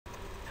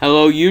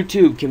Hello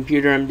YouTube,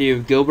 Computer MD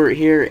of Gilbert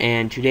here,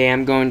 and today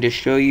I'm going to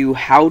show you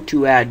how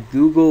to add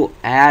Google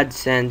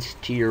Adsense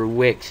to your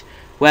Wix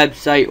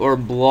website or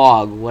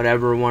blog,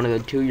 whatever one of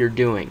the two you're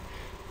doing.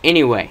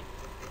 Anyway,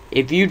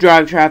 if you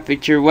drive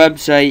traffic to your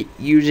website,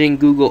 using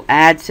Google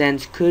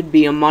Adsense could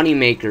be a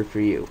moneymaker for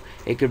you.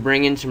 It could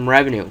bring in some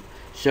revenue.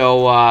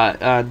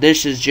 So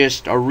this is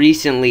just a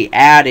recently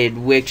added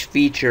Wix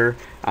feature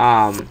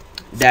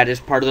that is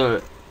part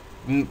of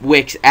the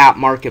Wix app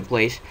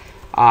marketplace.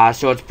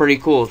 So it's pretty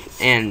cool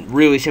and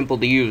really simple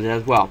to use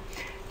as well.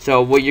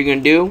 So what you're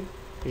going to do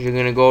is you're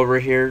going to go over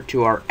here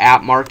to our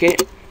app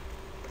market.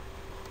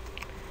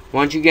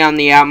 Once you get on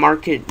the app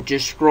market,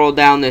 just scroll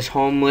down this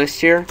home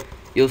list here.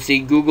 You'll see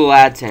Google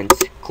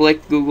AdSense.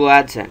 Click Google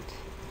AdSense.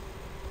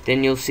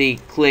 Then you'll see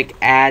click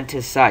add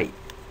to site.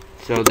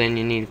 So then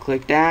you need to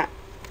click that.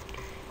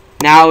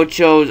 Now it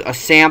shows a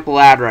sample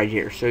ad right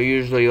here. So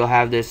usually you'll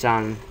have this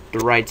on the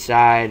right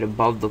side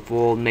above the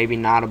fold, maybe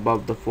not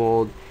above the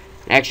fold.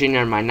 Actually,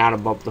 never mind, not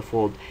above the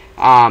fold.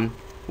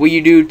 What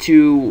you do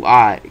to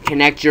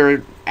connect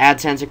your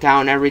AdSense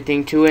account and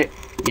everything to it,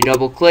 you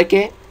double click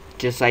it,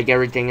 just like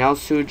everything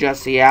else to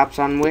adjust the apps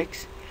on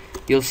Wix.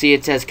 You'll see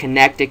it says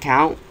connect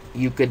account.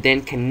 You could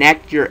then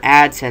connect your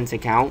AdSense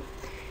account,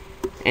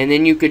 and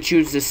then you could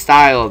choose the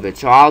style of it.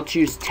 So I'll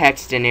choose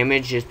text and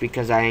image just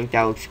because I think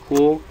that looks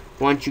cool.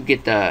 Once you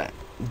get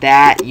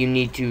that, you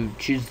need to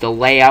choose the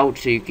layout.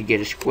 So you could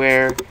get a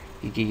square,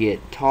 you could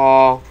get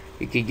tall,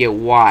 you could get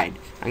wide.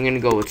 I'm going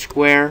to go with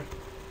square,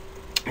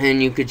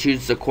 and you could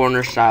choose the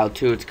corner style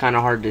too. It's kind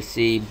of hard to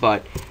see,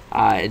 but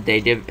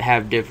they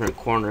have different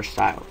corner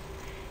styles.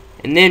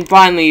 And then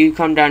finally you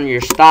come down to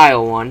your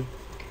style one,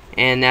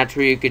 and that's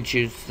where you could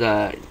choose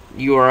the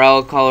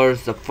URL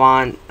colors, the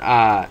font,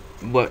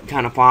 what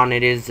kind of font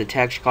it is, the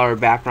text color,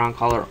 background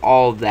color,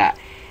 all of that.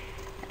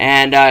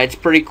 And it's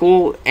pretty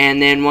cool.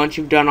 And then once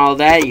you've done all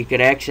that, you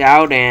could X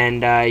out,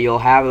 and you'll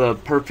have a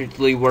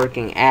perfectly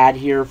working ad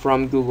here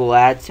from Google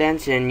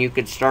AdSense, and you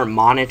could start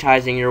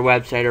monetizing your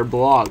website or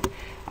blog.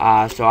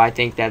 So I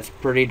think that's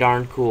pretty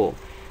darn cool.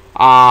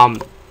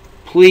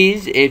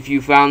 Please, if you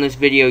found this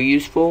video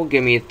useful,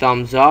 give me a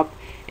thumbs up,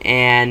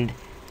 and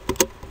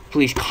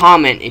please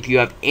comment if you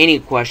have any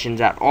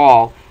questions at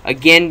all.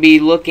 Again, be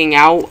looking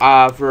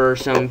out for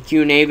some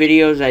Q&A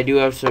videos. I do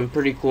have some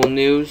pretty cool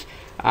news.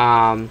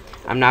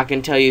 I'm not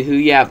going to tell you who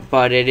yet,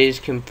 but it is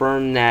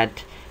confirmed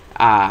that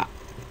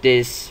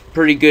this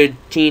pretty good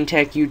teen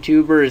tech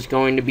YouTuber is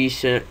going to be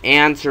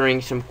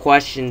answering some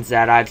questions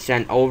that I've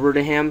sent over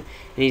to him,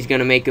 and he's going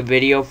to make a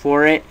video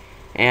for it,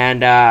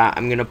 and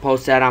I'm going to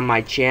post that on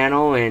my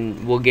channel,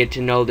 and we'll get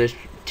to know this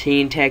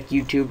teen tech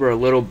YouTuber a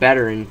little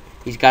better, and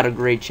he's got a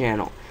great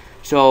channel.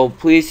 So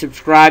please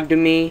subscribe to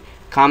me,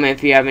 comment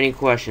if you have any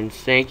questions.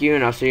 Thank you,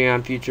 and I'll see you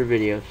on future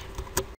videos.